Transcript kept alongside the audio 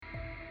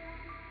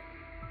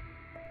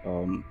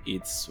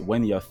It's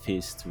when you're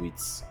faced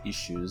with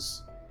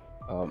issues,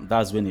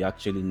 that's when you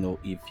actually know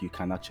if you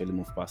can actually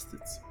move past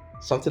it.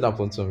 Something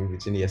happened to me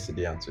between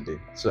yesterday and today.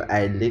 So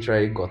I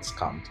literally got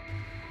scammed.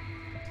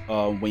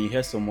 When you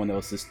hear someone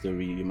else's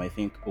story, you might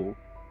think, oh,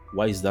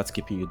 why is that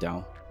keeping you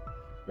down?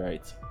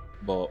 Right.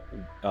 But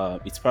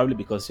it's probably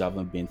because you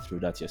haven't been through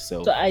that So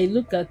yourself. I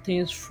look at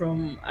things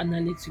from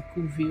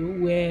analytical view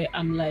where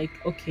I'm like,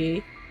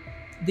 okay,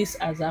 this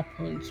has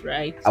happened,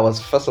 right? I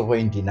was first of all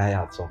in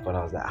denial at some point.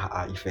 I was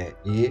like,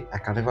 if I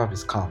can never be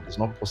scammed. It's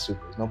not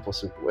possible. It's not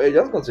possible. Well, it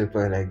just got to a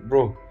point like,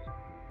 bro,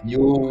 you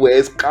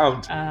were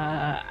scammed.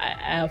 I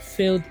have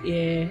failed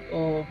here,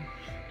 or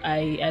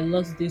I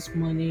lost this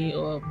money,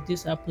 or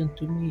this happened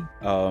to me.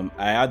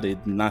 I had a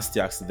nasty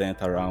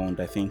accident around,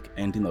 I think,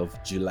 ending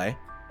of July.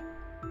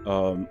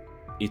 Um,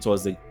 it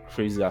was a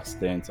crazy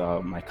accident.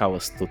 My car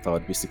was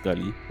totaled,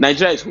 basically.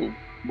 Nigeria is home,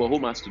 but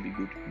home has to be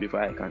good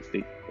before I can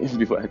stay.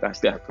 Before I can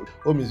stay at home.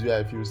 Home is where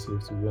I feel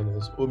safe, to be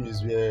honest. Home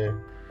is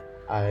where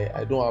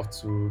I don't have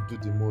to do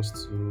the most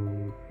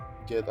to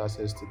get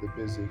access to the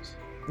basics.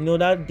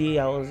 That day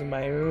I was in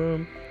my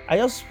room. I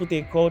just put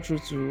a call through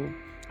to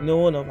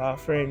one of our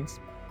friends.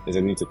 There's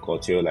a need to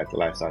curtail like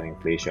lifestyle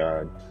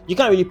inflation. You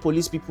can't really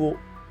police people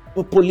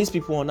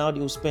on how they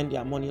will spend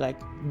their money. Like,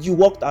 you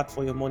worked hard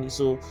for your money,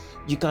 so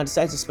you can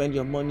decide to spend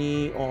your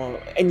money or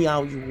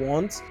anyhow you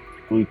want.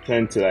 We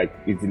tend to like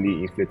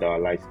easily inflate our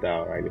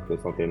lifestyle, right? If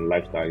there's something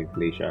lifestyle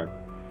inflation,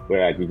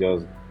 where like you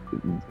just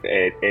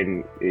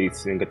and a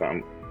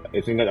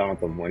single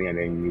amount of money, and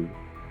then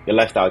your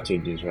lifestyle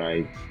changes,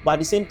 right? But at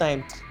the same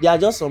time, there are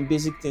just some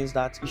basic things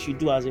that you should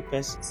do as a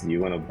person. So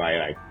you want to buy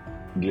like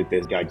the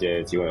latest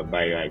gadgets, you want to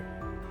buy like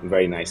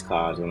very nice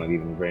cars, you want to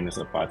live in very nice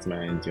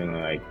apartments, you want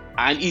to like.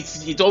 And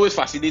it always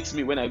fascinates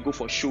me when I go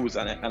for shows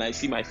and I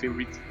see my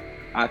favorite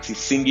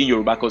artist singing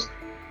Yoruba, because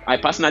I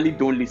personally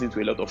don't listen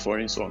to a lot of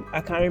foreign songs.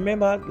 I can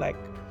remember like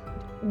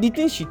the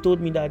things she told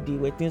me that day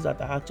were things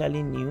that I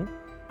actually knew,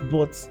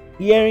 but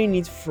hearing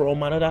it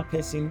from another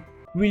person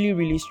really,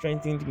 really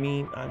strengthened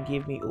me and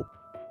gave me hope.